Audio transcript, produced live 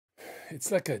It's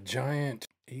like a giant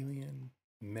alien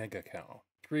mega cow.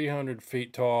 300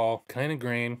 feet tall, kind of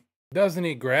green. Doesn't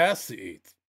eat grass, it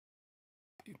eats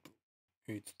people.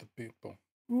 Eats the people.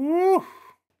 Woo!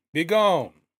 Be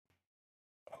gone.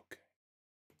 Okay.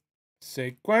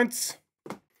 Sequence.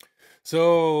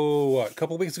 So, a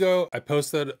couple weeks ago, I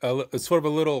posted a sort of a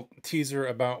little teaser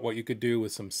about what you could do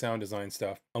with some sound design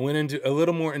stuff. I went into a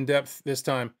little more in depth this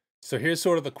time. So here's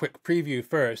sort of the quick preview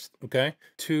first, okay?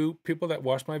 2 people that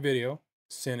watched my video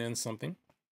sent in something.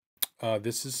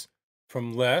 This is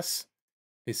from Les.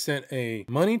 They sent a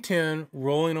money tin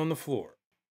rolling on the floor.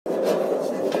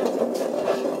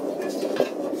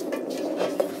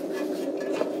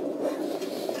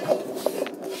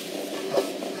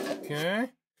 Okay.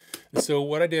 And so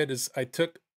what I did is I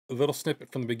took a little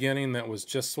snippet from the beginning that was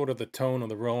just sort of the tone of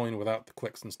the rolling without the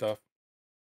clicks and stuff.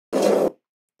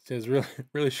 It's really,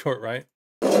 really short, right?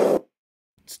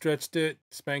 Stretched it,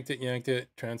 spanked it, yanked it,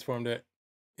 transformed it.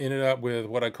 Ended up with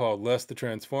what I call Les the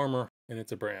Transformer, and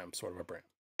it's a Bram, sort of a Bram.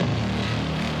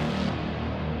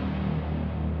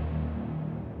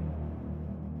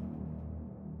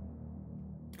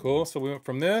 Cool, so we went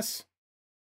from this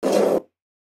to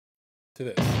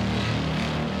this.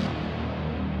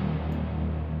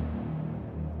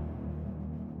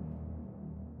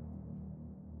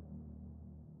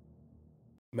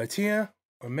 Mattia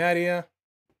or Mattia,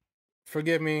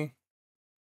 forgive me.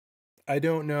 I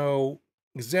don't know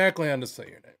exactly how to say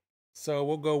your name. So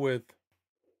we'll go with,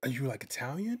 are you like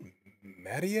Italian?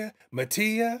 Mattia?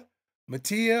 Mattia?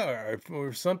 Mattia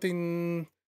or something?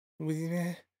 Or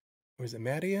is it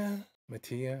Mattia?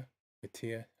 Mattia?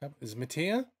 Mattia? Is it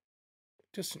Mattia?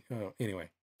 Just, anyway.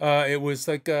 It was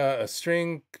like a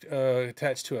string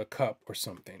attached to a cup or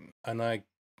something. And I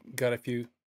got a few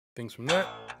things from that.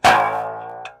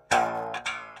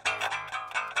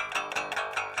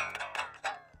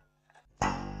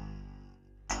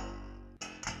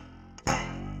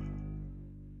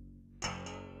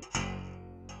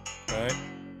 Right?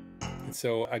 And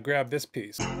so I grabbed this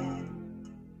piece. You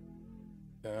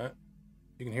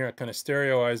can hear I kind of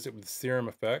stereoized it with serum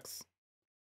effects.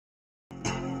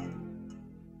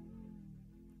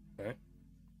 Right?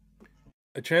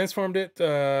 I transformed it,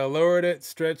 lowered it,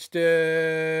 stretched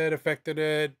it, affected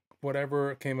it,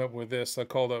 whatever, came up with this. I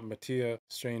called it Mattia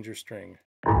Stranger String.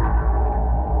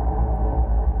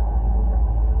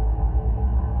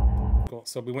 Cool.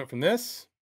 So we went from this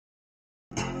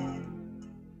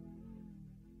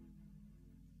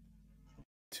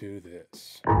to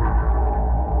this.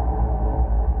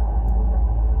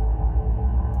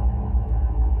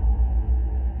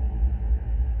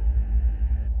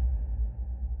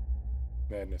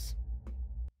 Madness.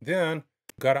 Then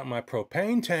got out my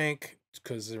propane tank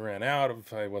because it ran out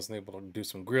of, I wasn't able to do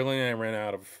some grilling. I ran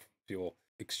out of fuel.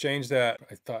 Exchanged that.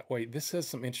 I thought, wait, this has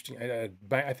some interesting,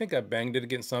 I think I banged it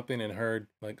against something and heard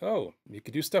like, oh, you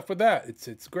could do stuff with that.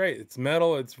 It's great. It's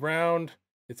metal, it's round,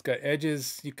 it's got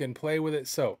edges, you can play with it.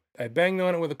 So I banged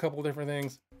on it with a couple different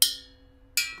things.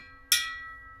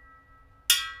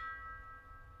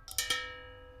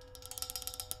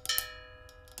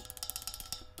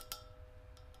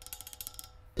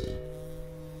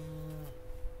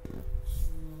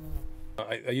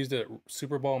 I used a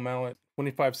Super Ball mallet,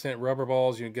 25-cent rubber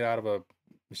balls you get out of a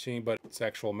machine, but it's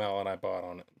actual mallet I bought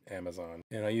on Amazon.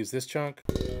 And I used this chunk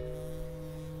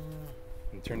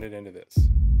and turned it into this.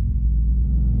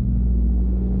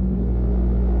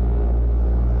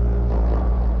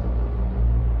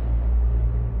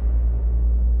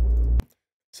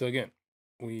 So again,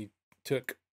 we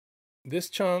took this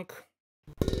chunk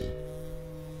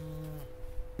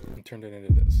and turned it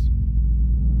into this.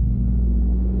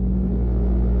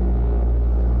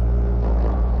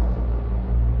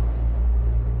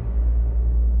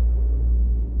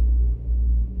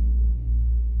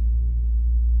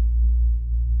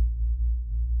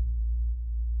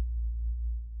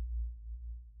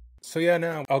 So yeah,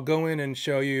 now I'll go in and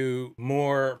show you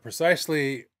more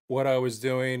precisely what I was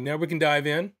doing. Now we can dive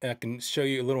in. I can show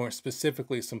you a little more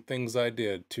specifically some things I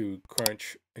did to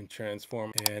crunch and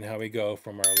transform and how we go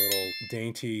from our little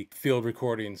dainty field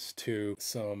recordings to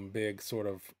some big sort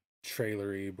of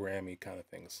trailery, Brammy kind of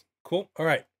things. Cool. All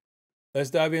right, let's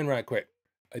dive in right quick.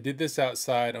 I did this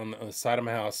outside on the side of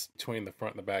my house between the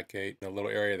front and the back gate, in a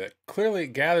little area that clearly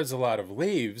gathers a lot of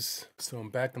leaves. So I'm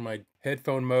back in my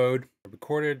headphone mode. I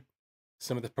recorded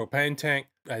some of the propane tank.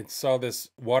 I saw this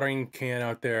watering can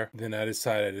out there. Then I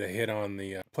decided to hit on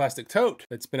the plastic tote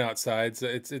that's been outside. So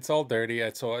it's all dirty.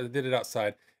 So I did it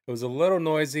outside. It was a little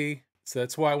noisy. So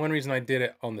that's why one reason I did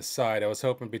it on the side. I was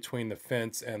hoping between the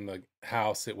fence and the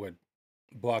house it would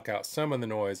block out some of the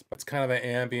noise. It's kind of the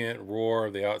ambient roar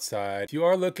of the outside. If you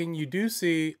are looking, you do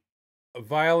see a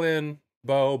violin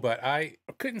bow, but I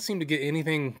couldn't seem to get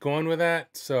anything going with that,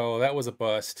 so that was a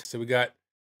bust. So we got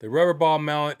the rubber ball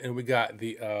mallet, and we got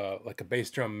the like a bass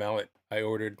drum mallet I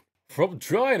ordered from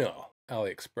China,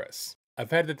 AliExpress.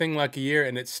 I've had the thing like a year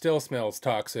and it still smells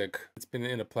toxic. It's been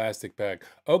in a plastic bag.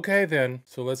 Okay then,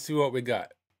 so let's see what we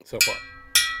got so far.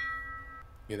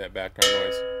 Hear that background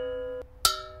noise?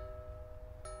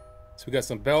 So we got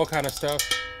some bell kind of stuff.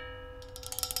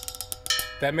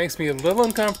 That makes me a little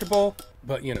uncomfortable,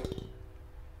 but you know.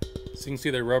 So you can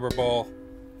see the rubber ball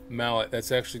mallet.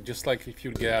 That's actually just like if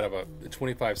you would get out of a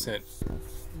 25-cent.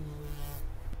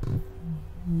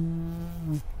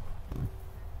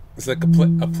 It's like a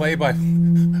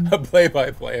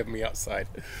play-by-play of me outside.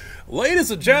 Ladies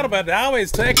and gentlemen, now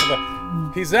he's taking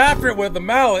he's after it with the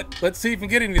mallet. Let's see if we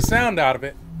can get any sound out of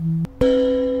it.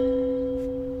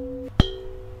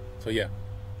 So yeah,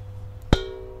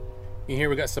 you hear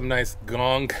we got some nice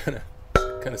gong kind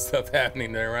of stuff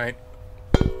happening there, right?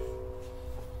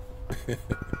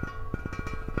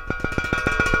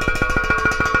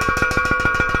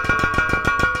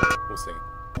 We'll see.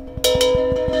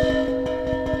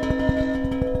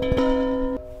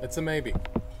 It's a maybe.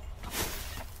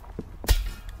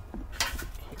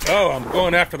 Oh, I'm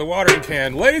going after the watering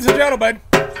can. Ladies and gentlemen,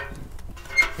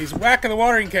 he's whacking the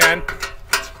watering can.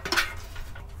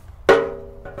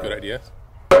 Good idea.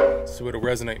 So it'll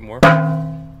resonate more.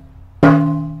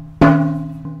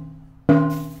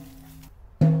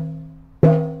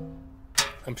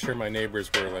 I'm sure my neighbors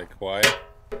were like, why?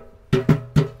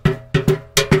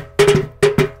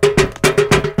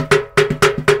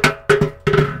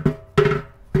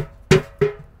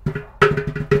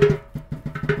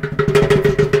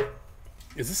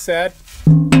 Is this sad? I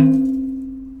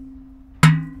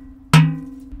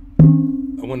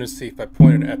wanted to see if I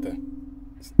pointed at the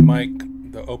mic,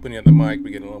 the opening of the mic, we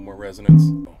get a little more resonance.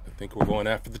 Oh, I think we're going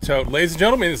after the tote. Ladies and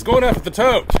gentlemen, he's going after the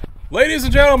tote. Ladies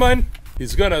and gentlemen,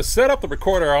 he's gonna set up the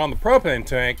recorder on the propane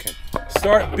tank and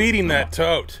start beating that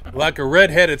tote like a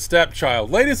red-headed stepchild.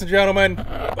 Ladies and gentlemen,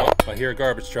 oh, I hear a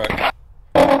garbage truck.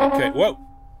 Okay, whoa.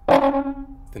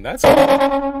 Then that's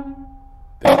a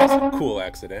cool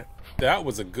accident. That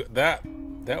was a good that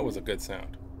was a good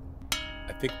sound.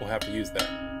 I think we'll have to use that.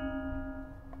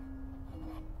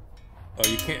 Oh,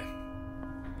 you can't.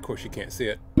 Of course, you can't see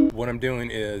it. What I'm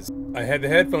doing is I had the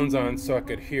headphones on so I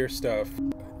could hear stuff,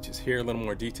 just hear a little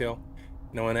more detail.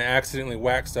 Now, when I accidentally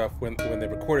whack stuff, when the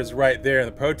recorder's right there in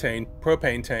the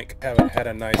propane tank, had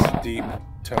a nice deep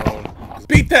tone.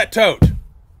 Beat that tote!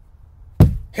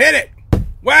 Hit it!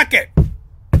 Whack it!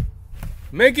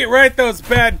 Make it write those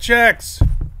bad checks!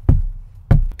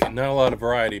 Okay, not a lot of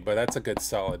variety, but that's a good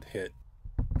solid hit.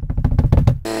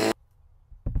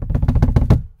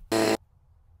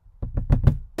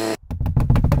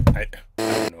 I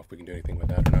don't know if we can do anything with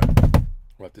that or not.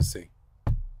 We'll have to see.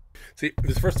 See, this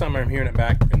is the first time I'm hearing it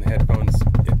back in the headphones.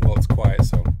 Well, it's quiet,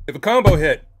 so. We have a combo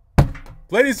hit.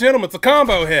 Ladies and gentlemen, it's a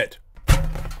combo hit.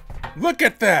 Look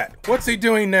at that. What's he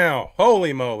doing now?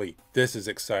 Holy moly. This is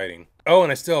exciting. Oh,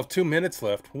 and I still have 2 minutes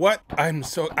left. What? I'm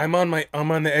on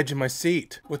the edge of my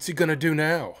seat. What's he gonna do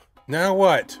now? Now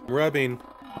what? Rubbing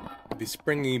the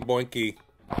springy, boinky,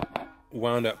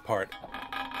 wound up part.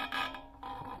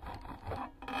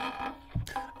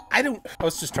 I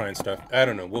was just trying stuff. I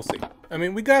don't know. We'll see. I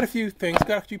mean, we got a few things.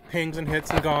 Got a few pings and hits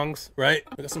and gongs, right?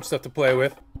 We got some stuff to play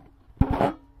with.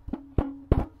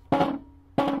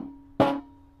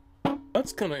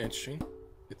 That's kind of interesting.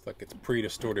 It's like it's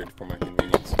pre-distorted for my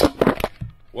convenience.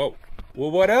 Whoa. Well,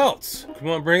 what else? Come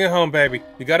on, bring it home, baby.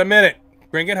 You got a minute.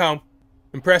 Bring it home.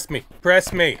 Impress me.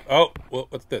 Impress me. Oh, well,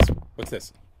 what's this? What's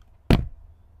this?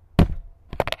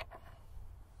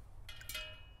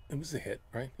 It was a hit,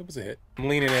 right? It was a hit. I'm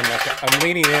leaning in like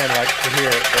to hear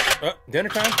it. Dinner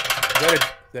time? Is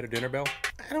that a dinner bell?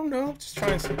 I don't know. Just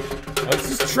trying some. I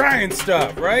was just trying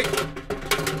stuff, right?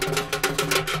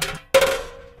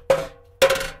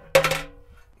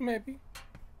 Maybe.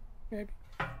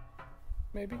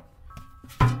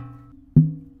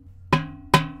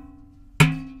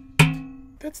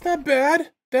 That's not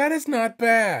bad. That is not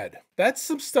bad. That's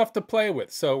some stuff to play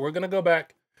with. So we're gonna go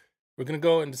back. We're gonna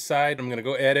go and decide. I'm gonna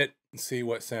go edit and see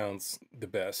what sounds the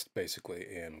best, basically,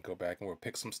 and go back and we'll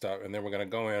pick some stuff, and then we're gonna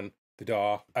go in the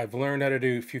DAW. I've learned how to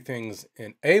do a few things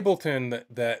in Ableton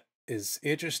that is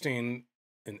interesting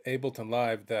in Ableton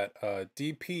Live. That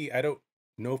DP, I don't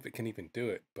know if it can even do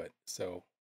it, but so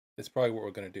that's probably what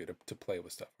we're gonna do to play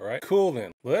with stuff. All right, cool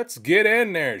then. Let's get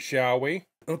in there, shall we?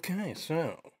 Okay,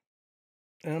 so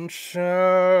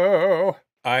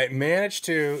I managed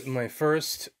to, in my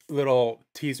first little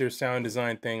teaser sound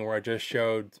design thing where I just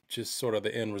showed just sort of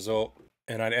the end result.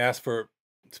 And I'd ask for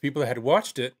people that had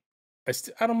watched it. I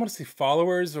don't want to say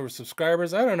followers or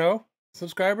subscribers. I don't know.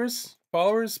 Subscribers,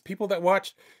 followers, people that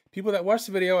watched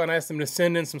the video, and I asked them to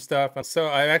send in some stuff. And so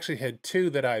I actually had 2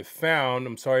 that I found.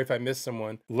 I'm sorry if I missed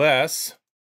someone. Les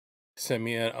sent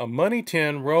me a money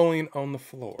tin rolling on the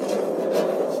floor.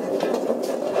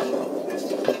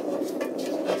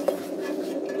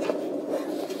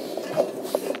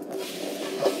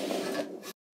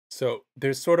 So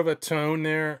there's sort of a tone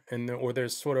there, or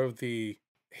there's sort of the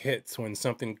hits when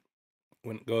it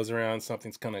goes around,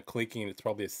 something's kind of clicking. It's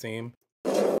probably a seam.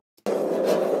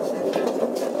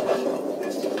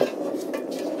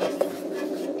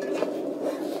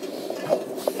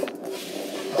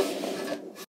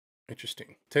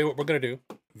 Interesting. Tell you what we're gonna do.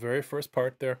 Very first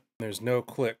part there. There's no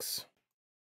clicks.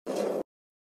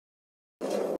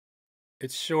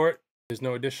 It's short. There's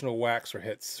no additional whacks or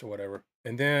hits or whatever.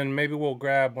 And then maybe we'll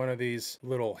grab one of these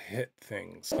little hit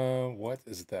things. What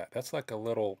is that? That's like a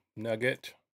little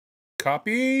nugget.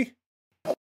 Copy.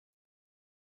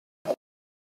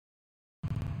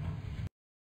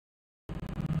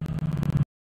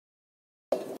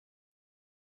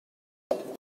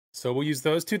 So we'll use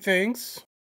those 2 things,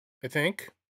 I think.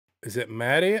 Is it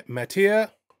Mattia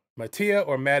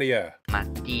or Mattia?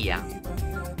 Mattia.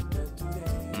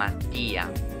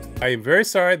 I am very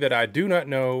sorry that I do not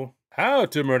know how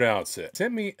to pronounce it.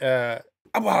 Sent me it's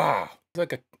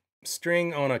like a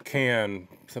string on a can,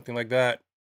 something like that.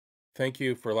 Thank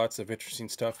you for lots of interesting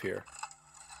stuff here.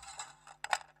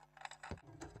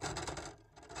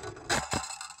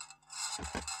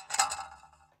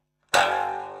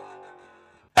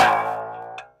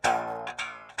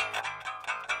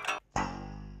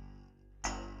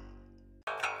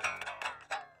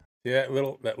 Yeah,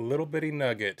 that little bitty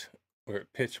nugget where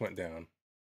pitch went down.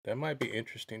 That might be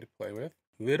interesting to play with.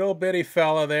 Little bitty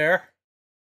fella there.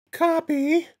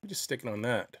 Copy. I'm just sticking on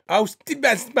that. Oh,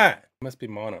 must be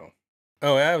mono.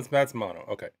 Oh, yeah, that's mono.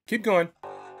 Okay, keep going.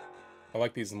 I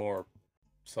like these more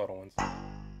subtle ones.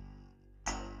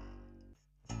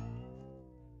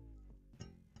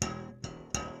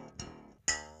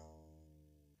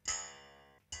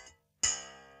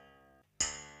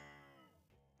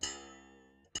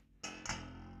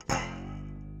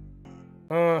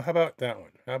 How about that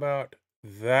one? How about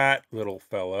that little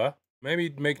fella?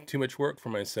 Maybe make too much work for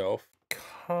myself.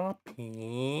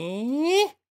 Copy.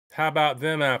 How about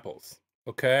them apples?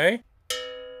 Okay.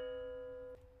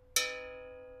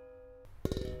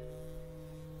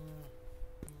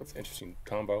 That's an interesting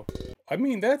combo. I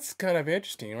mean, that's kind of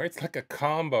interesting, right? It's like a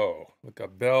combo, like a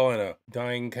bell and a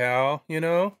dying cow, you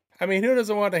know? I mean, who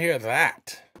doesn't want to hear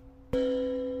that?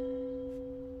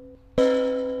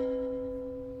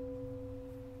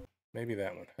 Maybe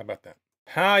that one. How about that?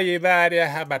 How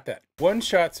about that? One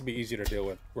shots would be easier to deal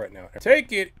with right now.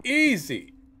 Take it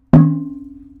easy.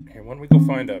 Here, why don't we go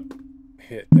find a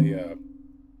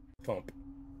thump.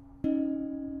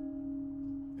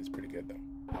 It's pretty good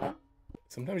though.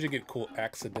 Sometimes you get cool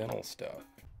accidental stuff.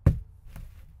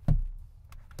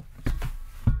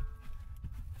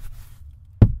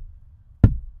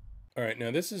 All right,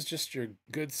 now this is just your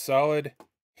good solid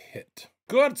hit.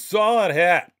 Good solid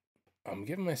hit. I'm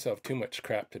giving myself too much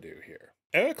crap to do here.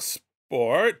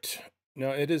 Export.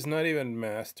 Now, it is not even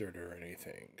mastered or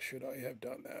anything. Should I have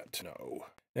done that? No.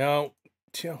 Now,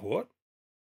 what?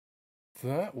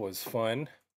 That was fun.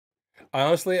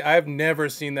 Honestly, I've never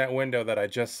seen that window that I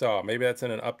just saw. Maybe that's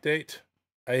in an update.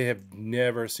 I have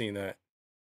never seen that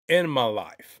in my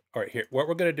life. All right, here. What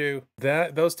we're going to do,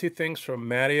 those 2 things from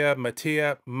Mattia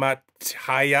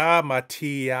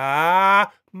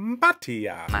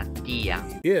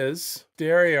is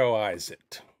stereoize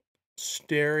it.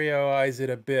 Stereoize it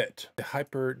a bit.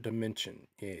 Hyperdimension.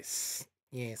 Yes.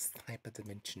 Yes,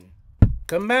 hyperdimension.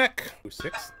 Come back.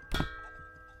 6.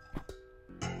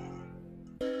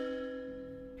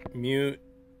 Mute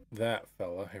that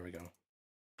fella. Here we go.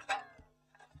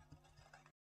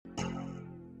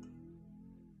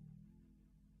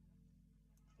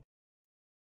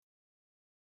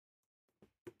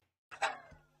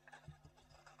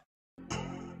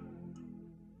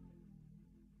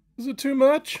 Is it too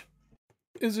much?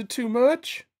 Is it too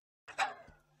much?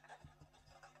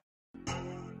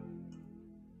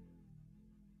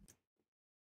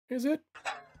 Is it?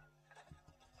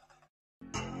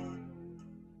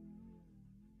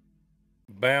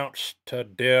 Bounce to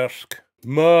disk.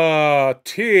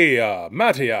 Mattia.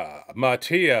 Matt.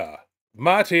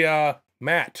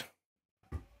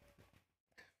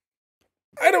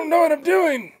 I don't know what I'm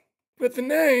doing with the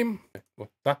name.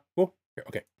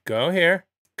 Okay, go here.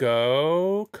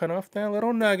 go. Cut off that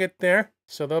little nugget there.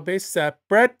 So they'll be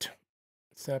separate.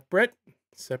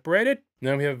 Separated.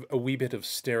 Now we have a wee bit of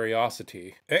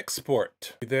stereosity.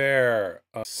 Export. There.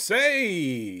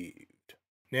 Saved.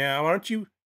 Now, why don't you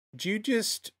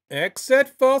just exit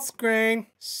full screen?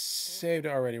 Saved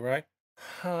already, right?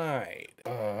 Hide.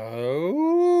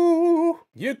 Oh,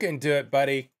 you can do it,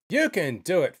 buddy. You can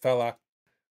do it, fella.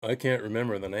 I can't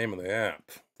remember the name of the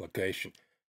application.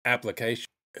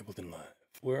 Ableton Live.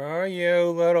 Where are you,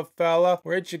 little fella?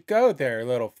 Where'd you go there,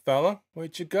 little fella?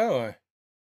 Where'd you go?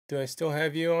 Do I still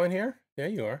have you on here? There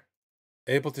you are.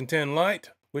 Ableton 10 Lite,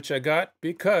 which I got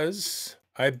because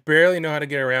I barely know how to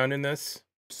get around in this.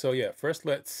 So yeah, first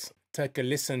let's take a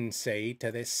listen, say,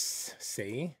 to this.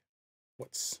 See?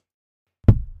 What's...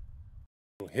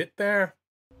 hit there?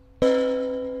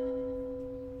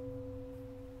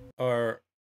 Our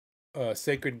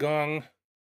sacred gong.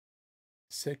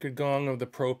 Sacred gong of the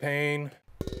propane.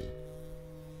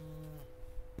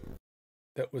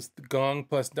 That was the gong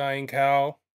plus dying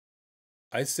cow.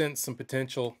 I sensed some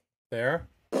potential there.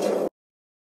 That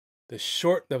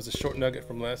was a short nugget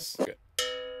from Les. Good.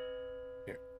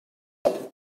 Here.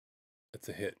 That's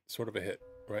a hit, sort of a hit,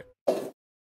 right?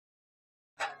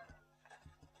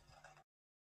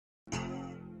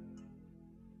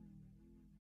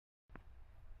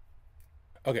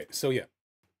 Okay, so yeah.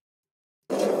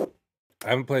 I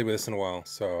haven't played with this in a while,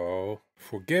 so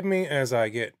forgive me as I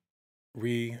get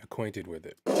reacquainted with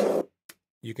it.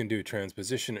 You can do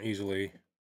transposition easily.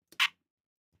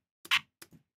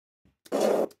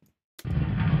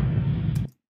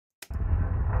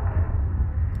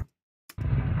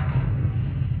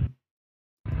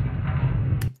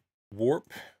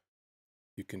 Warp.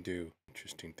 You can do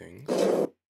interesting things.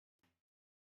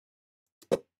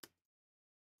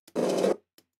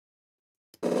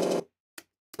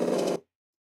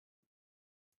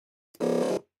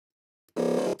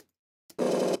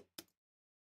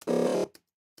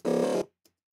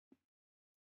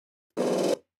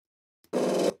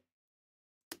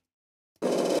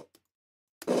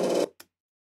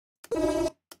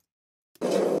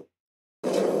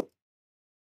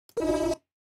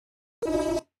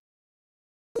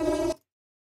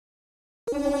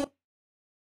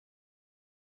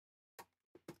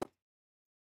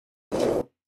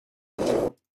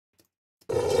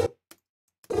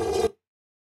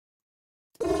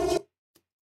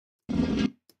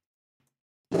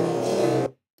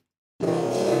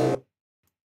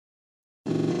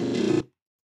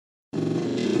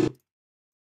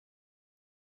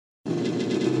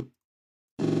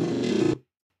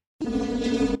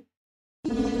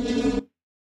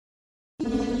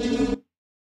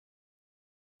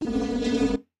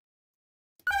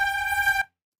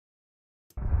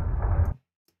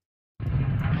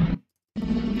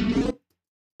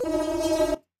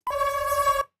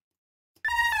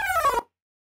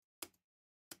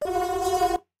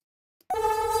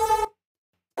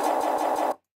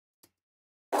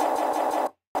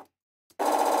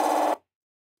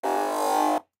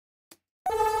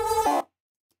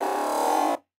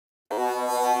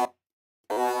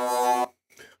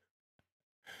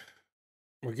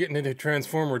 We're getting into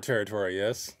Transformer territory,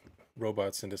 yes?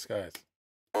 Robots in disguise.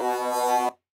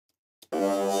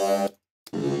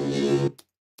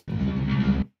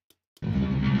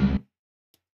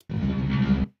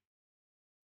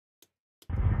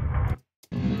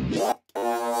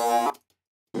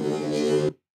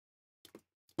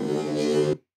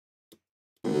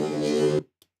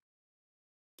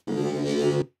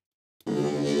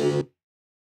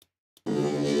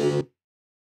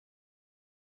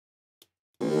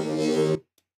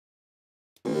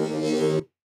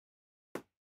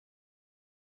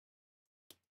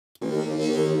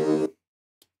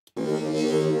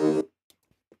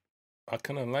 I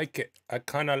kind of like it. I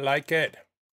kind of like it.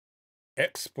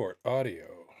 Export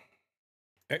audio.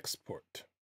 Export.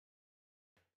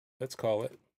 Let's call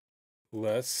it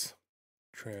less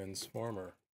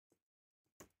transformer.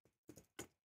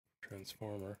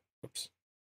 Transformer. Oops.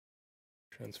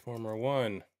 Transformer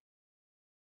 1.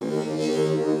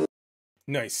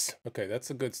 Nice. Okay, that's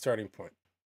a good starting point.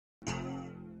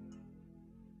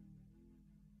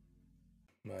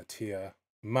 Mattia.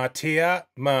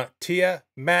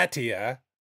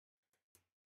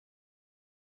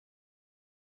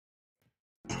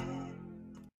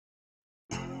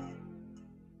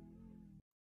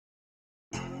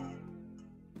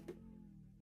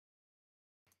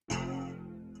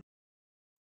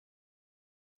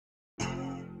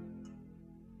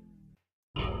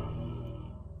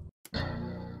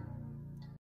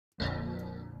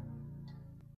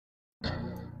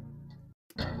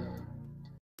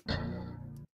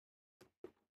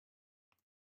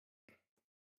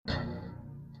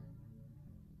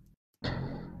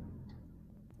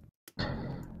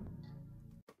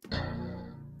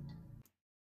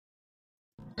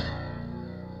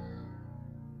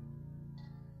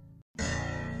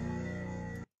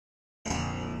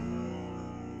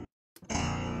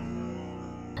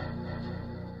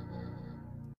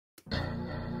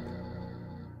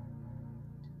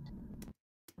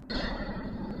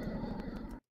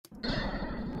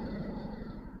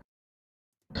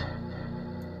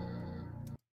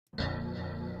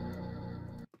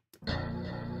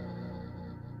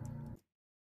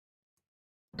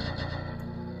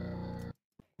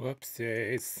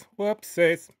 Whoopsies.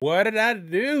 Whoopsies. What did I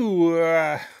do?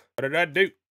 What did I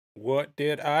do? What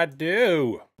did I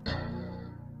do?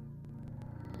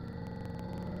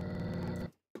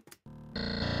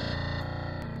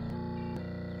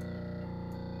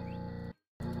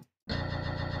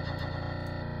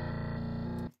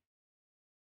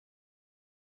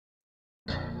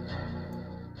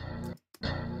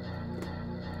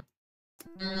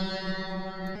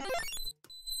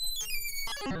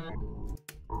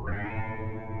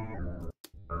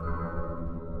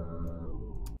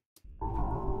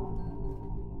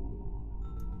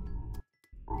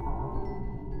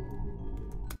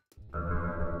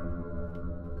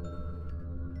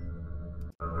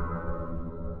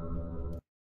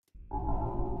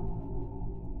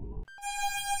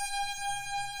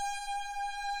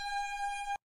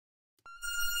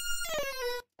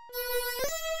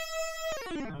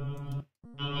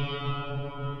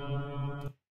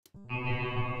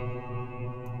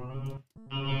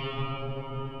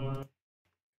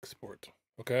 Export.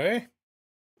 Okay.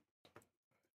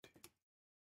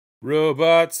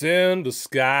 Robots in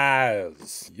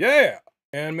disguise. Yeah.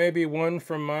 And maybe one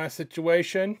from my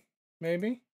situation.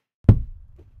 Maybe.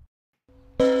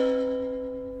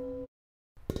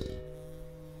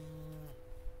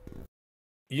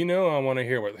 You know I want to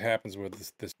hear what happens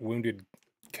with this wounded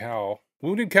cow.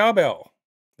 Wounded cowbell.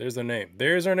 There's their name.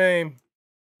 There's her name.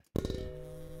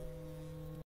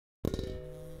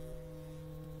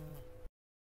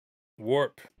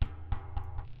 Warp.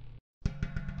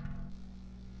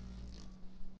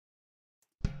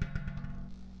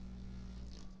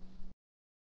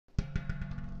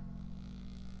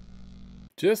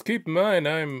 Just keep in mind,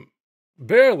 I'm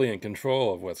barely in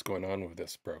control of what's going on with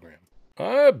this program.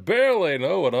 I barely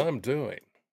know what I'm doing.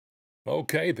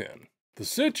 Okay then. The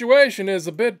situation is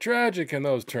a bit tragic in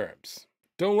those terms.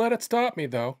 Don't let it stop me,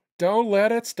 though. Don't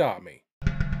let it stop me.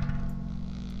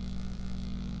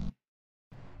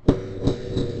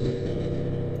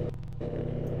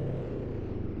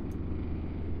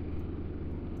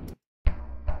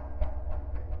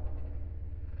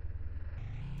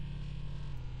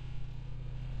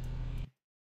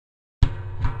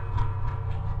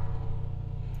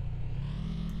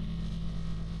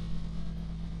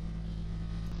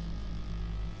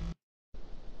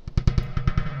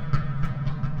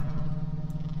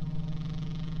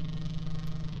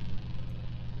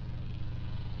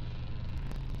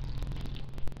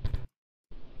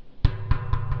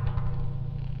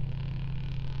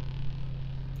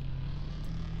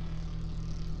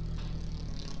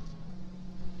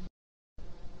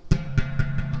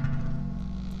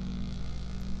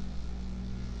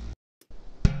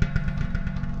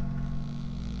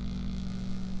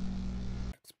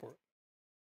 Export.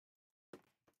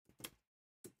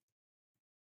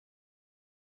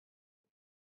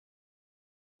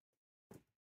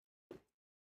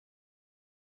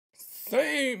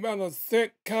 Saved by the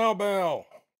sick cowbell.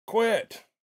 Quit.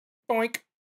 Boink.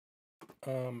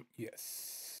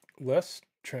 Yes. Less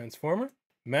transformer.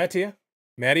 Mattia.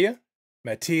 Mattia.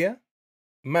 Mattia.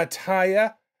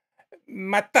 Mattia.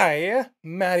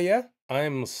 Mattia.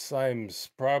 I'm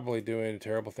probably doing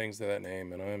terrible things to that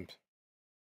name, and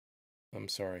I'm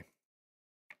sorry.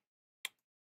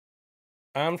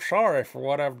 I'm sorry for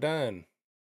what I've done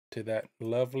to that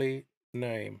lovely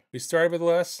name. We started with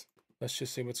less. Let's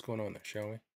just see what's going on there, shall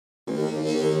we?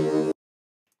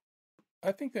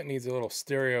 I think that needs a little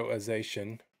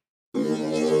stereoization.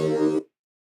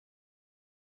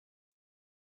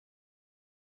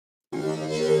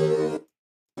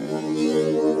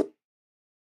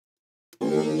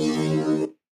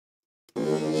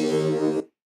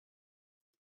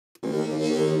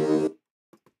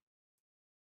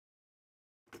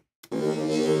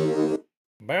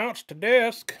 Bounce to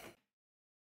disk.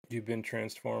 You've been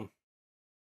transformed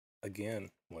again,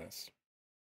 Wes.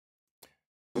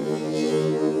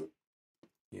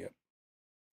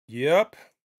 Yep.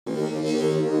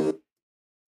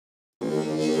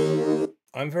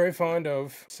 I'm very fond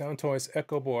of Soundtoys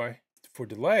Echo Boy for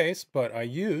delays, but I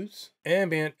use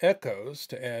ambient echoes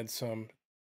to add some.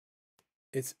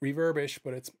 It's reverbish,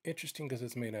 but it's interesting because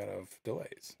it's made out of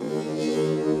delays.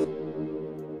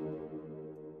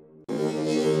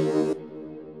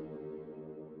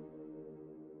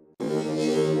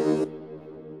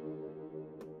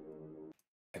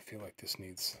 I feel like this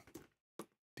needs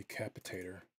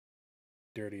decapitator.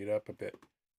 Dirty it up a bit.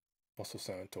 Also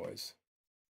Soundtoys.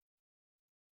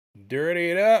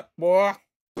 Dirty it up, boy.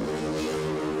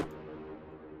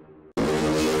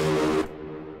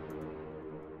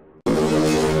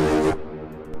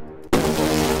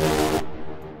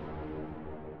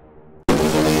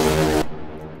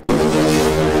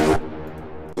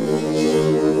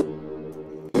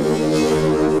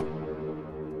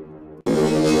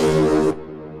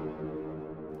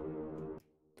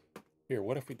 Here,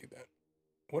 what if we do that?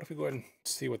 What if we go ahead and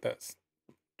see what that's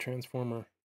transformer?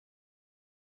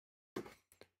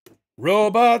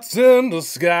 Robots in the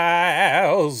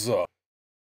skies.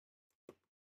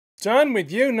 Done with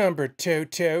you, number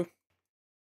 22.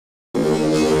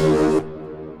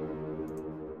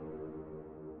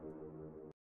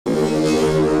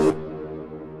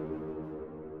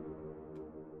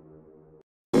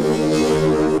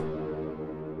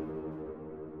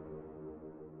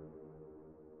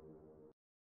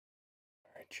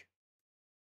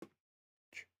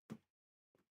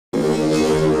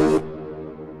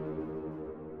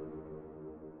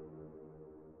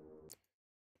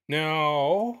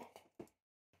 Now,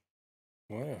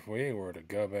 what if we were to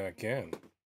go back in?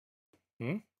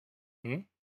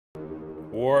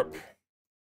 Warp.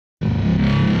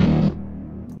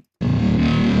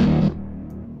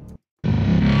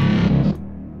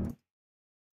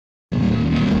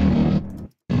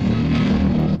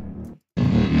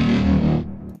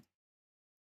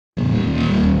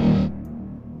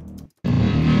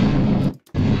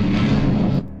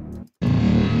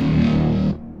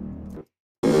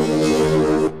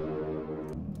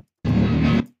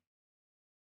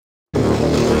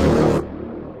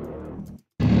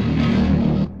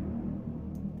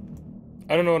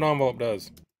 I don't know what an envelope does.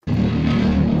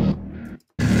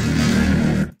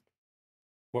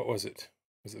 What was it?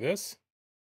 Was it this?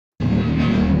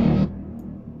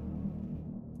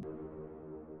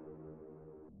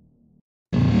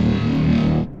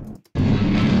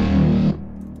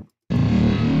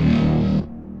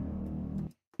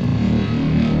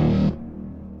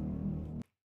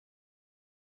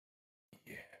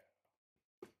 Yeah.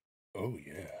 Oh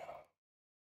yeah.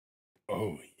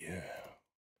 Oh yeah.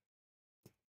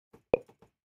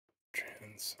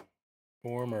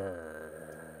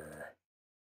 Transformer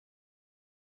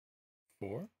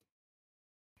 4.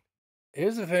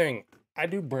 Here's the thing. I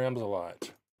do Braams a lot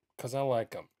because I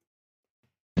like them.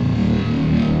 You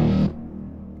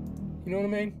know what I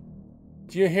mean?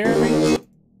 Do you hear me?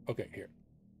 Okay, here.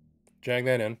 Drag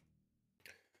that in.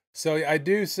 So I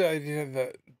do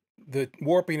the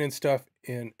warping and stuff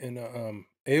in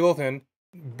Ableton,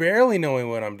 barely knowing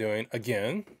what I'm doing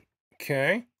again.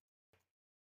 Okay.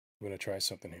 I'm gonna try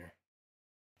something here.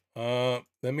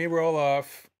 Let me roll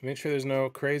off. Make sure there's no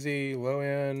crazy low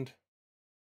end.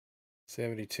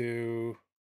 72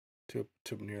 to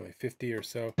nearly 50 or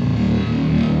so.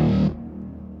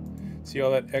 See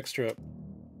all that extra?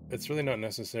 It's really not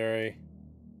necessary.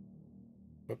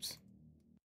 Whoops.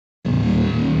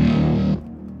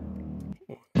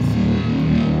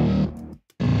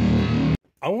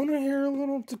 I want to hear a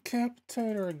little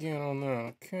decapitator again on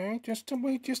that, okay? Just to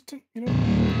wait, you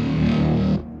know.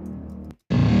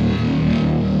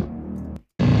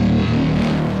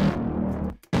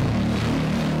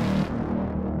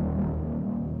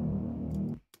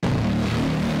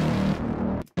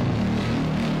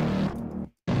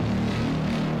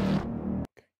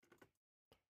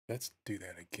 Let's do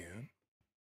that again.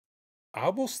 I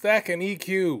will stack an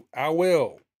EQ. I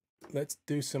will. Let's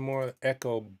do some more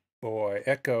echo boy.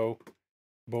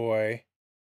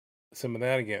 Some of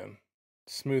that again.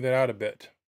 Smooth it out a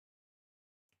bit.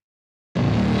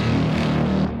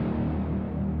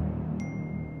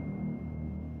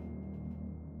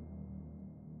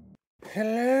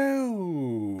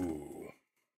 Hello.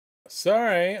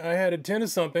 Sorry, I had to attend to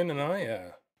something and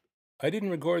I didn't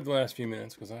record the last few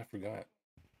minutes because I forgot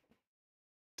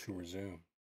to resume.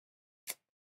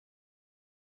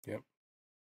 Yep.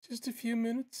 Just a few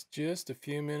minutes.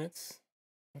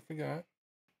 I forgot.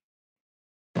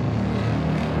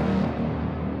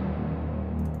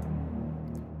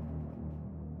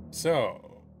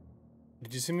 So,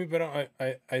 did you see me? But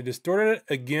I distorted it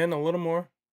again a little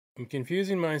more. I'm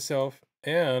confusing myself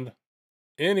and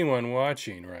anyone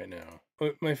watching right now.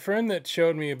 But my friend that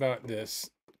showed me about this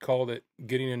called it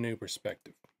getting a new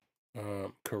perspective.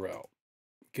 Corral.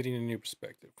 Getting a new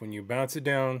perspective. When you bounce it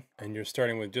down and you're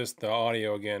starting with just the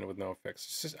audio again with no effects.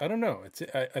 It's just, I don't know.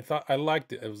 I thought I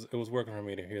liked it. It was working for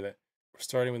me to hear that. We're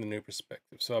starting with a new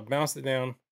perspective. So I bounced it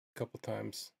down a couple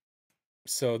times.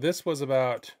 So this was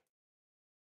about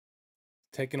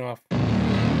taking off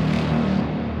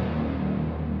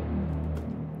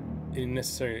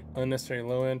unnecessary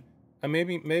low end.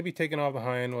 Maybe taking off the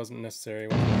high end wasn't necessary.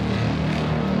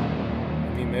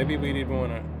 I mean, maybe we didn't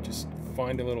want to just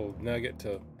find a little nugget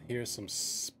to hear some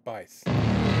spice. You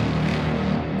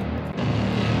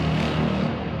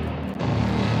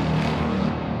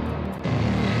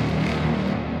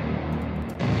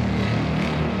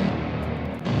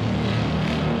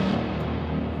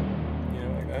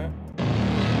know, like that.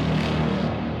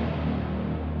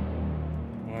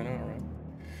 Why not, right?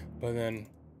 So then,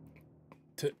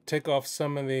 to take off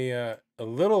some of the a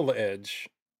little edge,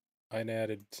 I'd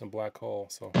added some black hole.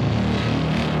 So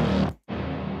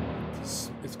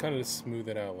it's kind of to smooth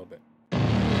it out a little bit.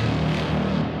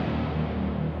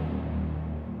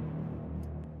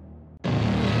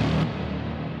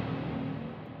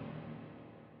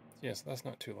 Yes, that's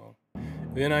not too long.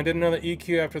 Then I did another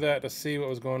EQ after that to see what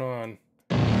was going on.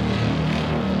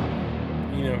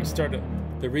 You know,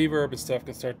 the reverb and stuff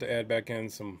can start to add back in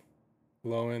some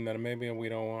low end that maybe we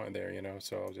don't want there, you know,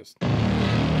 so I'll just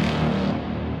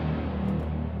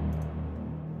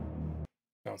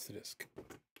bounce the disc.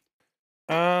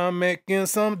 I'm making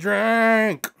some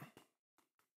drink.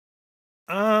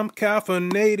 I'm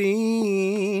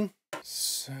caffeinating.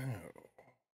 So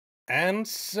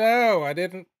I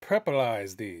didn't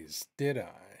preparize these, did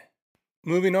I?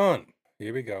 Moving on.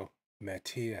 Here we go.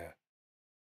 Mattia.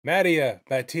 Mattia.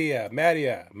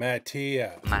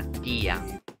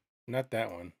 Not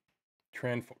that one.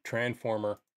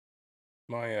 Transformer.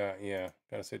 My, yeah,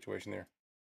 got a situation there.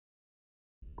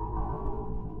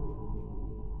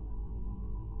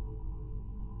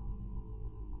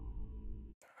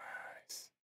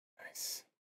 Nice.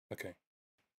 Okay.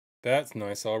 That's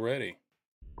nice already.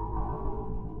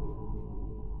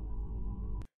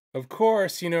 Of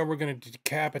course, you know, we're going to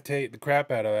decapitate the crap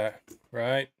out of that,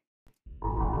 right?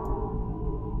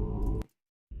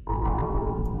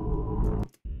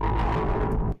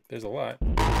 There's a lot.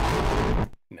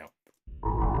 No.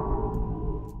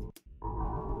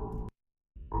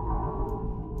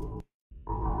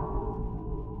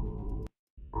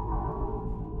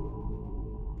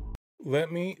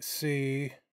 Let me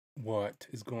see what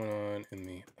is going on in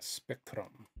the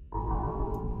spectrum.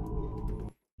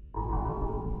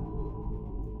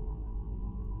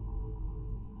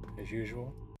 As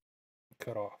usual,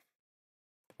 cut off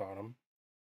the bottom.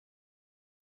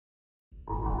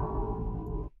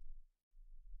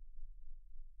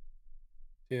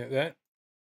 Yeah,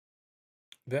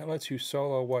 that lets you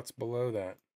solo what's below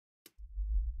that.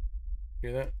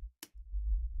 Hear that?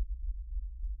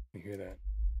 You hear that?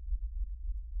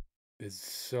 It's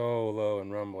so low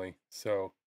and rumbly,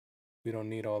 so we don't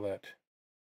need all that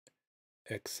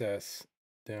excess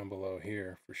down below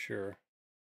here for sure.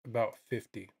 About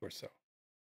 50 or so.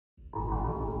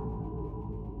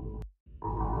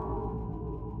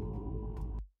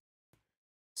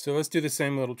 So let's do the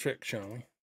same little trick, shall we?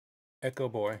 Echo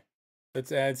boy.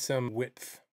 Let's add some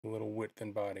width, a little width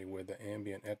and body where the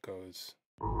ambient echoes.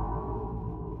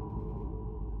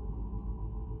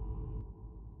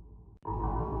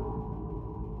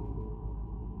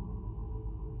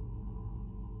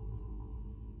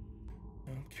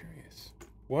 I'm curious.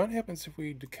 What happens if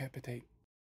we decapitate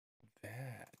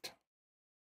that?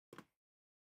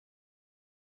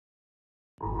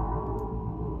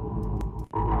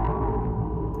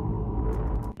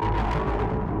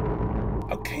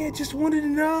 Okay, I just wanted to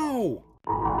know.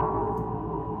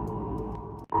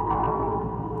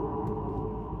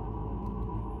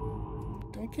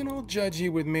 Don't get all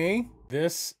judgy with me.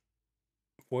 This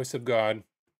voice of God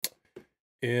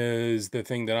is the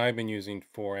thing that I've been using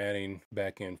for adding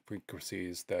back-end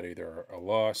frequencies that either are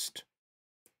lost,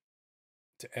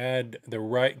 to add the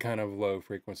right kind of low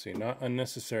frequency, not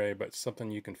unnecessary, but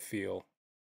something you can feel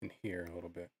and hear a little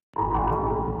bit.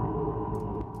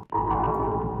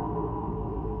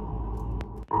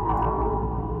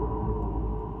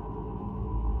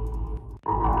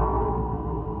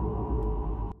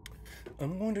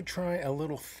 I'm going to try a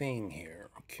little thing here,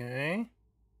 okay?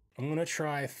 I'm going to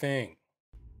try a thing.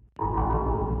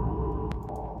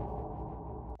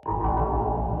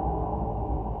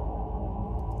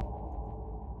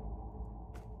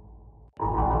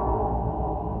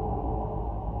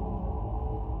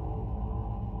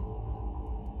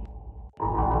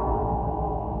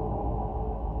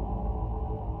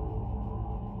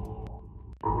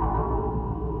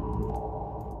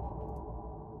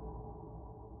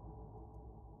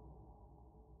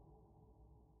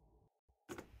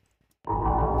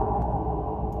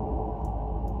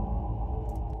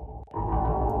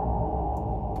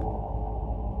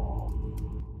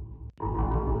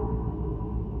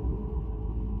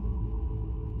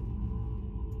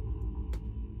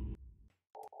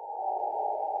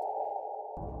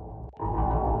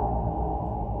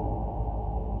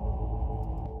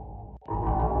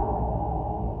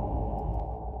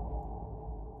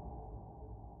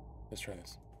 Let's try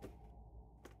this.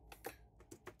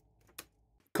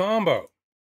 Combo.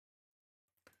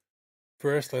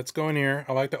 First, let's go in here.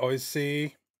 I like to always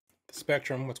see the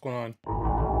spectrum, what's going on.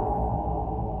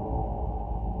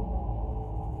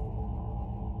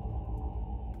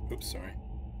 Oops, sorry.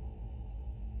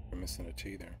 I'm missing a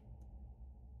T there.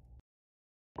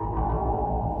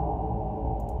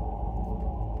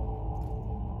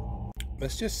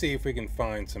 Let's just see if we can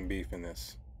find some beef in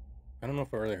this. I don't know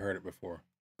if I really heard it before.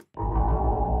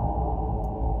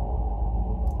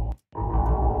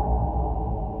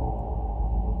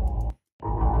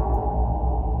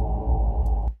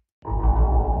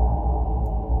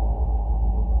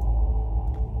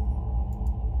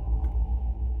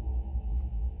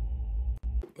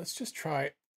 Let's just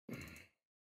try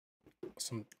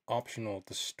some optional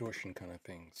distortion kind of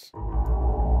things.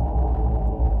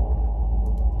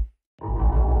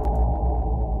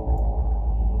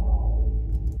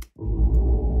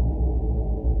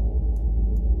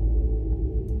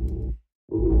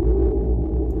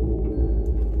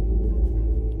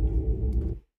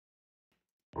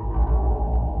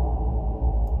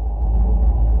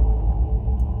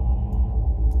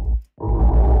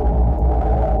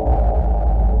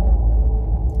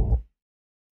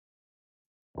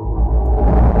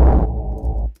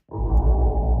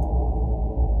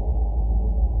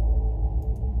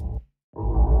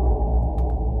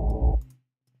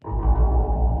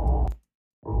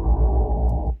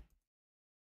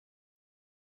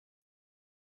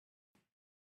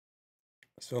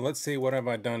 So let's see, what have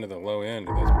I done to the low end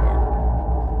of this part?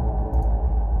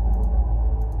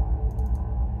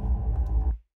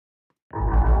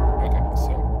 Okay,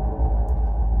 so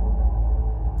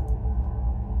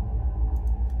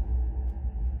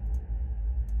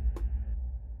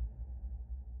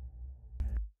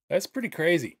that's pretty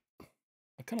crazy.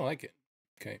 I kind of like it.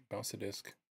 Okay, bounce the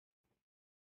disc.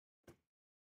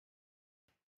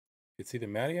 It's either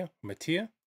Mattia,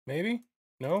 maybe?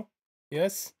 No?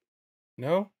 Yes?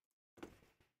 No?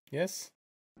 Yes?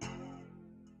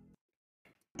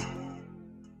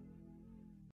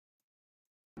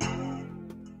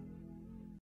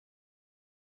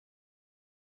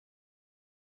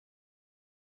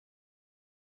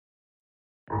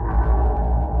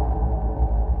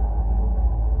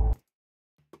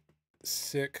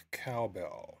 Sick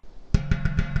cowbell. I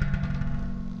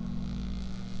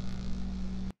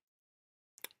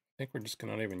think we're just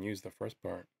gonna not even use the first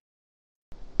part.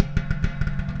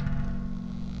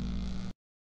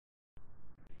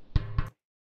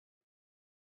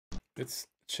 Let's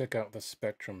check out the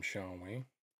spectrum, shall we?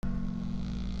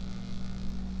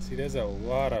 See, there's a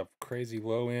lot of crazy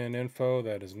low-end info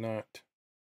that is not,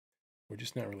 we're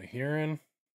just not really hearing.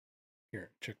 Here,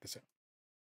 check this out.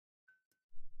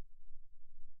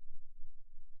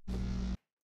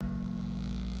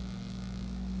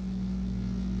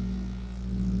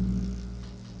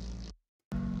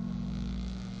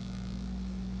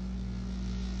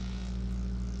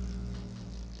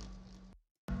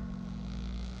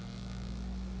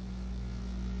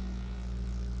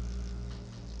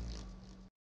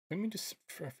 Let me just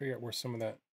try to figure out where some of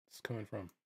that is coming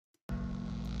from.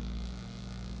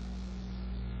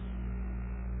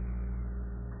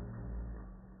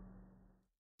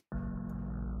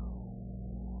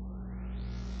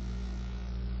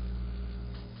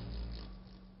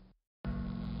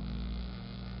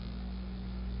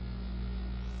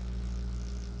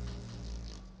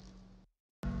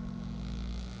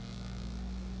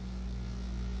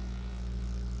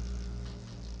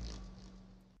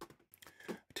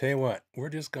 Tell you what, we're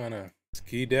just gonna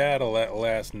skedaddle that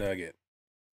last nugget.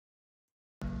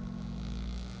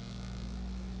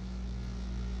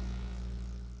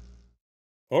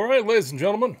 All right, ladies and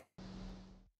gentlemen.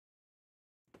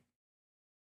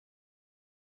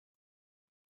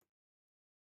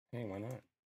 Hey, why not?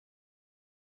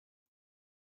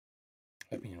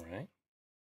 That being right.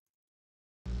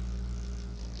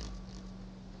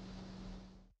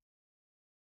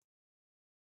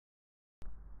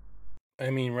 I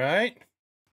mean, right?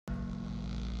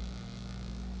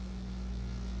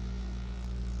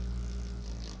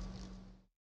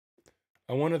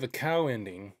 I wanted the cow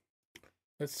ending.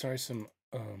 Let's try some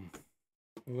a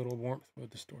little warmth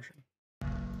with distortion.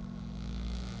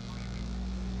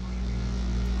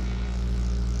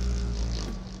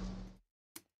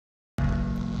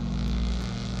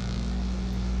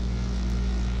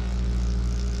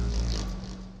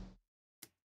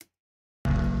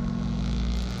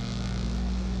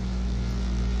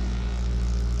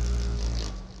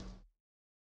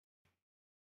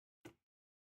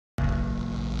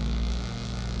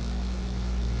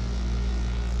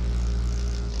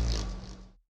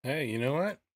 Hey, you know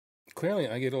what? Clearly,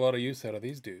 I get a lot of use out of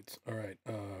these dudes. All right.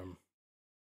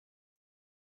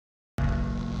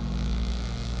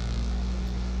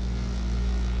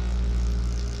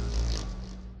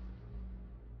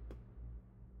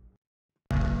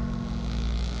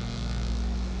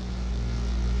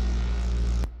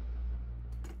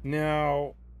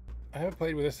 Now, I haven't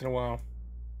played with this in a while.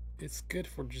 It's good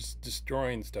for just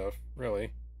destroying stuff,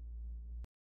 really.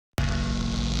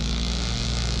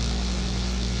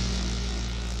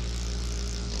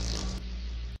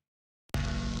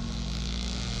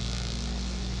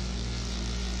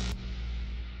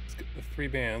 the 3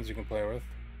 bands you can play with.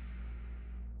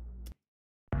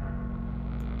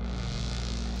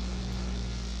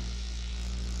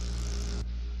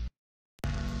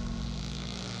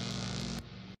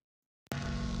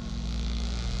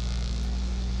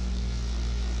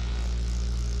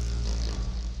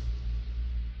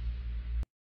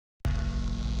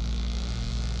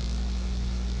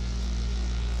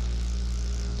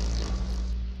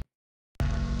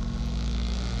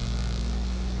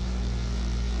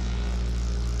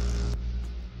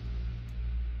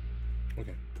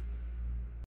 Okay.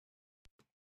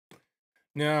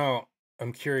 Now,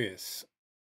 I'm curious.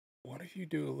 What if you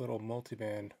do a little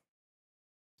multiband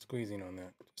squeezing on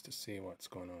that just to see what's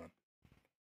going on?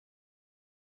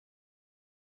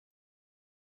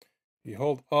 If you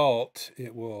hold Alt,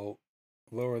 it will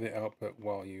lower the output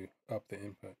while you up the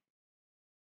input.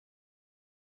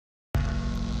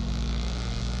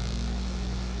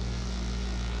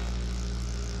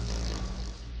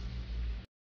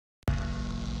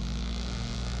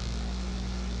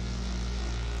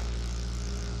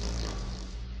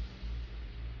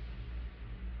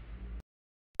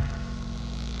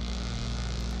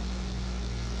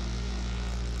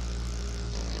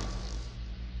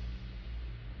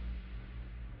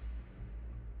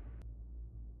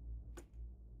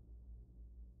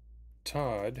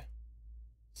 Todd,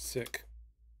 sick,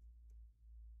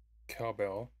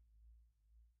 cowbell,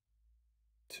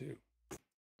 2.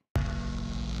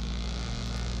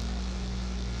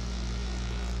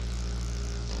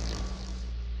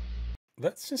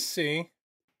 Let's just see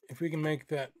if we can make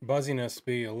that buzziness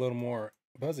be a little more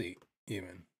buzzy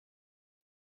even.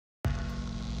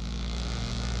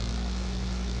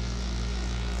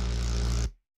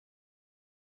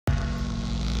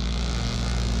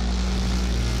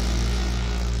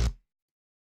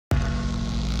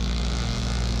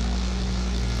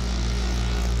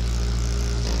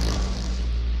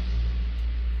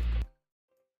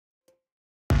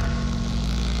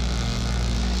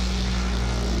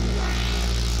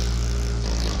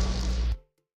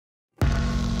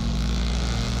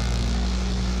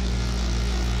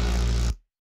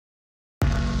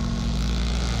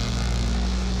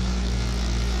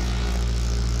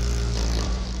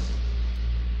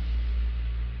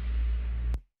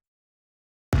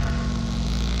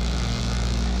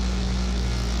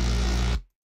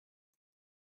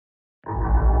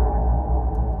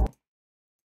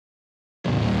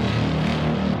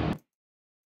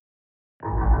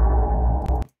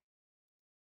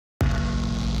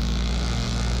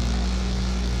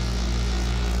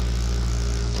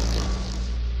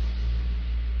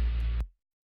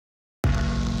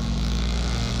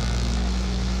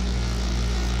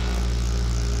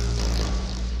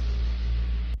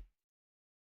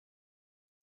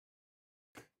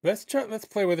 Let's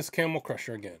play with this Camel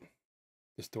Crusher again.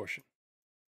 Distortion.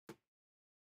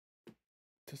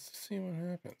 Just to see what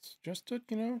happens. Just to,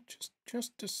 you know,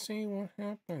 just to see what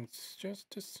happens.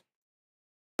 Just to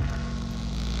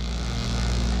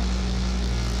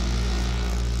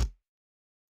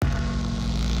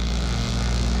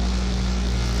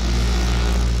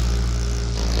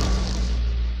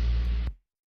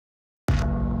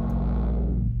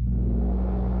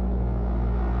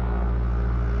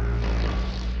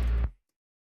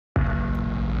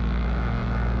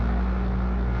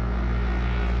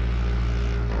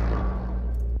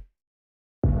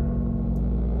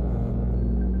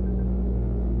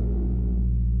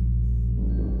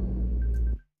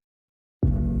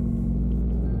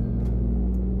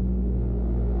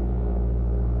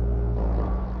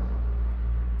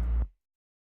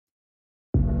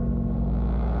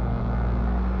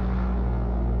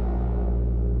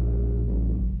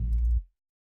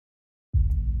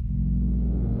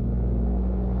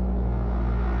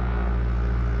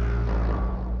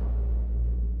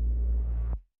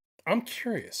I'm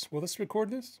curious. Will this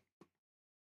record this?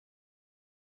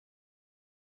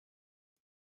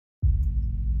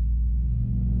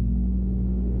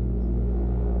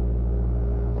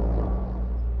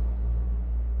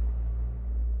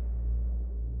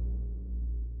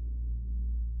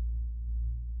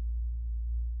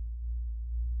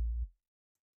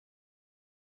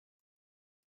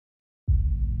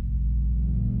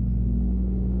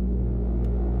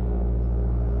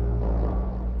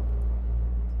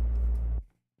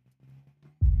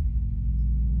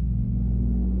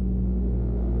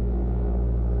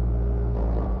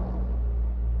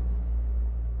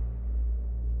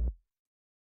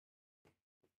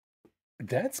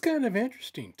 That's kind of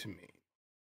interesting to me.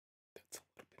 That's a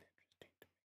little bit interesting to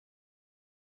me.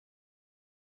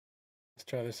 Let's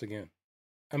try this again.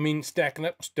 I mean, stack it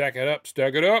up, stack it up,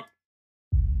 stack it up.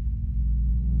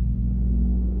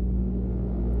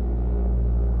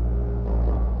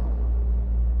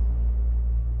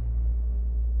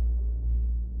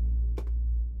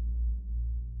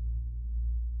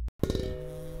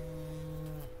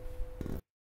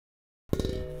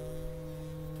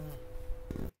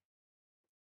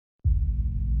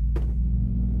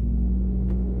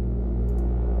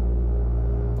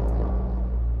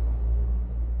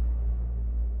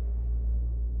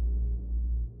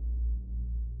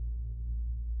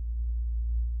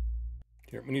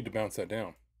 Here, we need to bounce that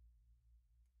down.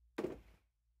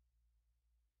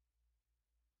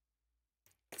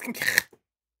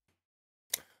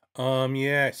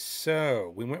 Yeah,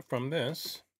 so we went from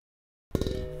this.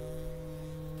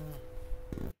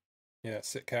 Yeah,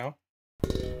 sit cow.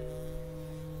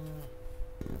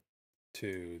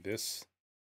 To this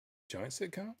giant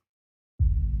sit cow.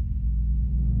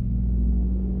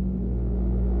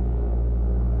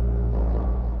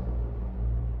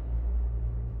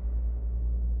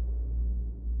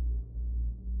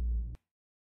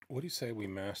 What do you say we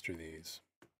master these?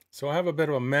 So I have a bit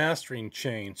of a mastering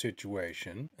chain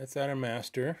situation. Let's add a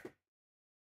master.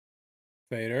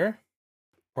 Fader.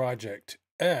 Project.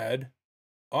 Add.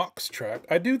 Aux track.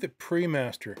 I do the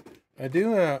pre-master. I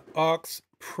do a aux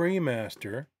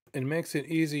pre-master. It makes it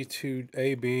easy to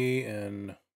A/B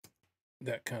and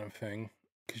that kind of thing.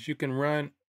 Because you can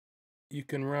run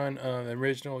the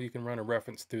original, you can run a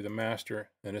reference through the master,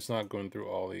 and it's not going through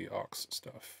all the aux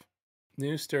stuff.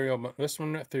 New stereo, this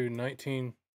one went through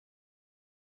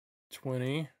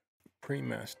 1920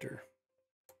 pre-master.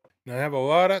 Now I have a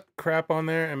lot of crap on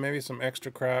there and maybe some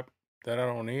extra crap that I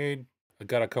don't need. I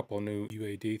got a couple of new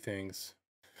UAD things.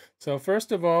 So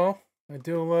first of all, I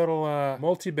do a little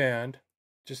multi-band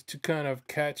just to kind of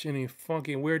catch any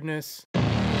funky weirdness. Let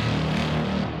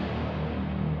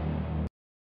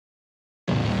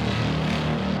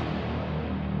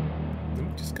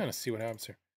me just kind of see what happens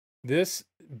here. This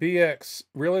BX,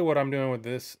 really what I'm doing with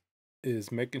this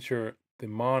is making sure the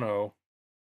mono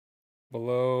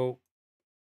below,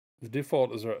 the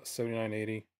default is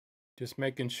 7980. Just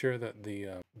making sure that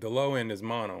the low end is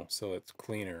mono, so it's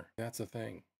cleaner. That's a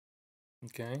thing.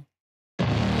 Okay.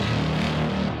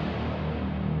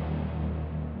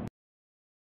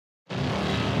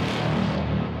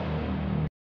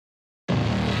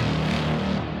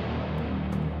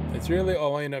 It's really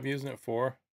all I end up using it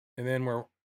for. And then we're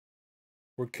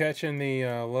catching the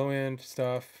low end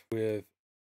stuff with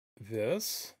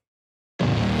this.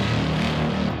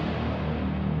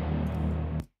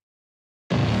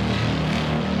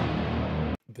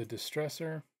 The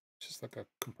distressor, just like a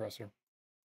compressor.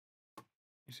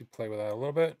 Usually play with that a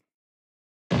little bit.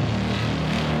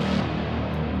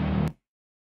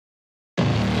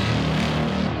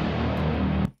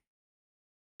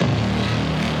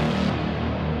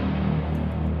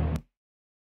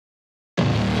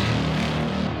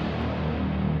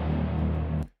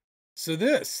 So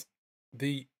this,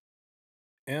 the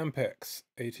Ampex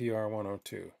ATR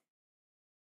 102,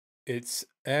 it's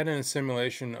adding a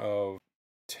simulation of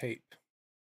tape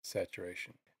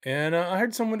saturation. And I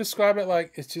heard someone describe it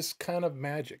like it's just kind of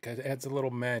magic. It adds a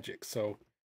little magic. So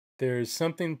there's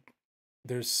something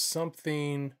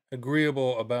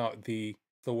agreeable about the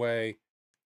way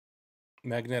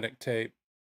magnetic tape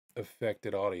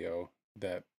affected audio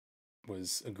that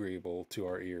was agreeable to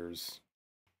our ears.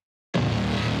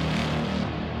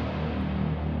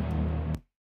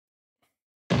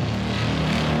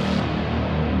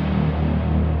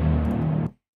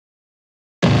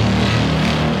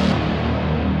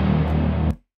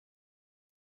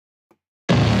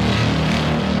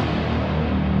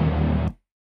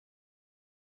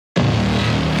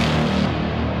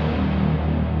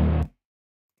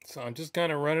 So I'm just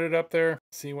kind of running it up there,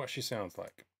 see what she sounds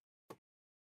like.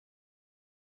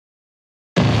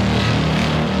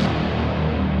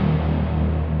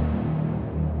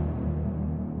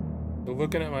 So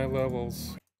looking at my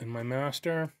levels in my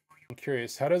master, I'm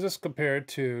curious, how does this compare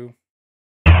to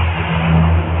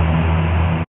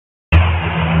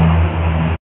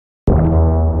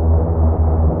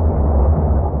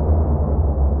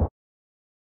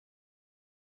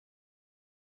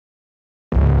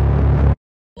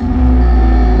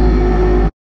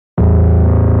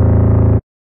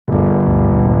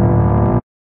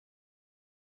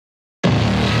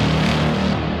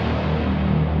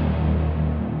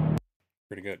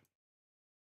pretty good.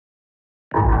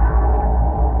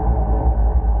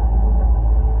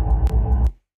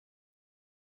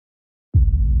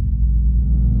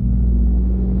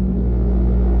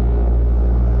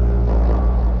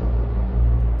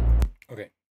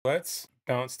 Okay, let's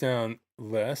bounce down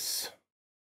less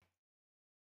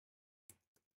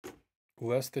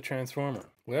the transformer.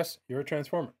 Less, you're a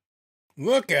transformer.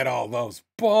 Look at all those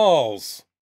balls.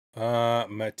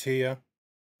 Mattia,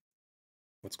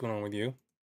 what's going on with you?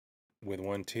 With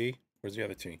one T? Where's the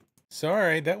other T?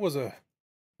 Sorry, that was a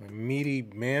meaty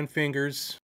man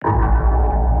fingers.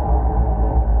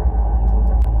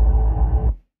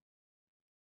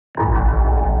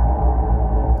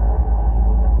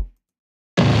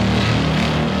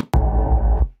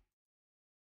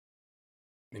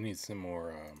 It needs some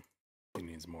more, it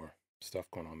needs more. stuff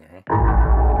going on there, huh?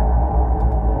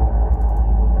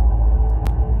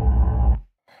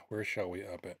 Where shall we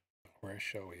up it? Where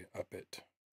shall we up it?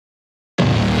 All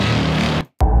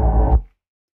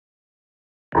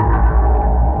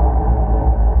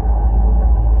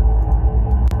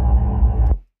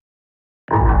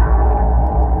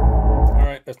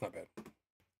right, that's not bad.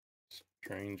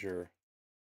 Stranger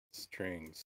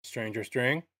strings. Stranger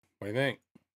string? What do you think?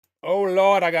 Oh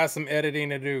Lord, I got some editing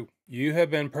to do. You have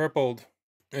been purpled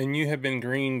and you have been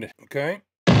greened, okay?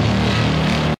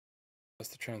 That's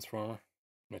the transformer.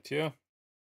 Mattia.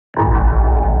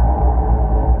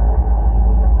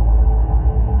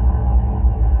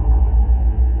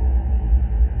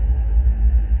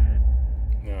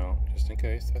 No, just in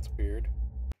case, that's weird.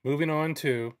 Moving on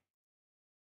to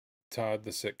Todd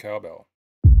the Sick Cowbell.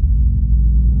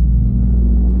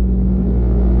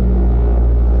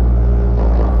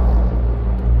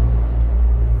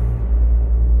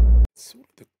 Sort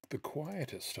of the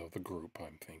quietest of the group,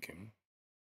 I'm thinking.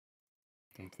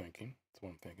 That's what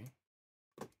I'm thinking.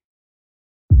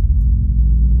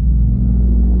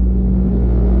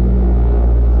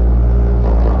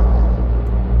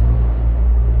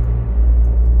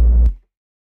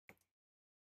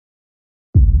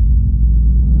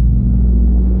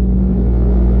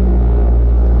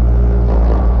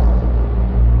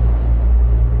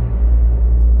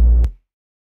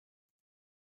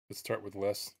 Let's start with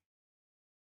less.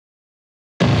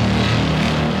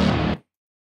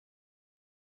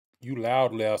 You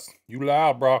loud, Les. You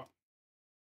loud, bro.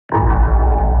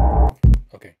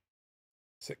 Okay.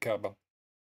 Sick cowbell.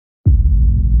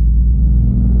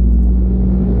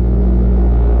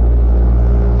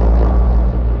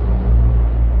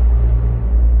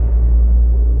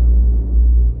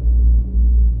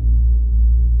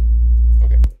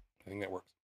 Okay. I think that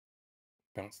works.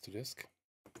 Bounce to disc.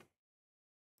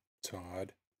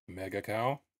 Todd. Mega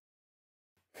cow.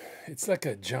 It's like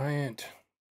a giant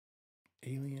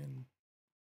alien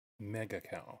mega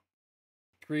cow.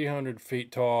 300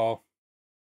 feet tall.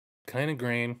 Kind of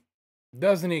green.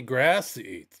 Doesn't eat grass. It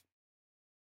eats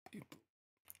people.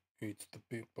 Eats the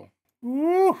people.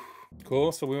 Woo!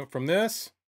 Cool. So we went from this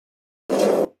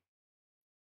to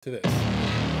this.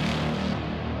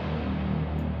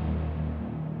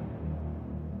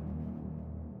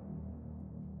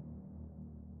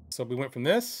 So we went from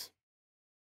this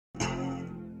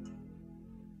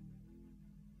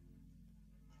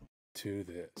to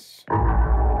this.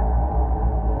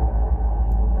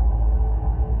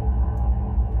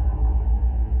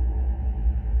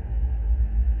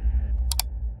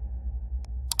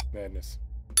 Madness.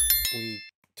 We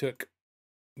took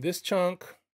this chunk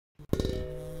and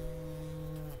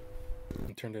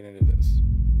turned it into this.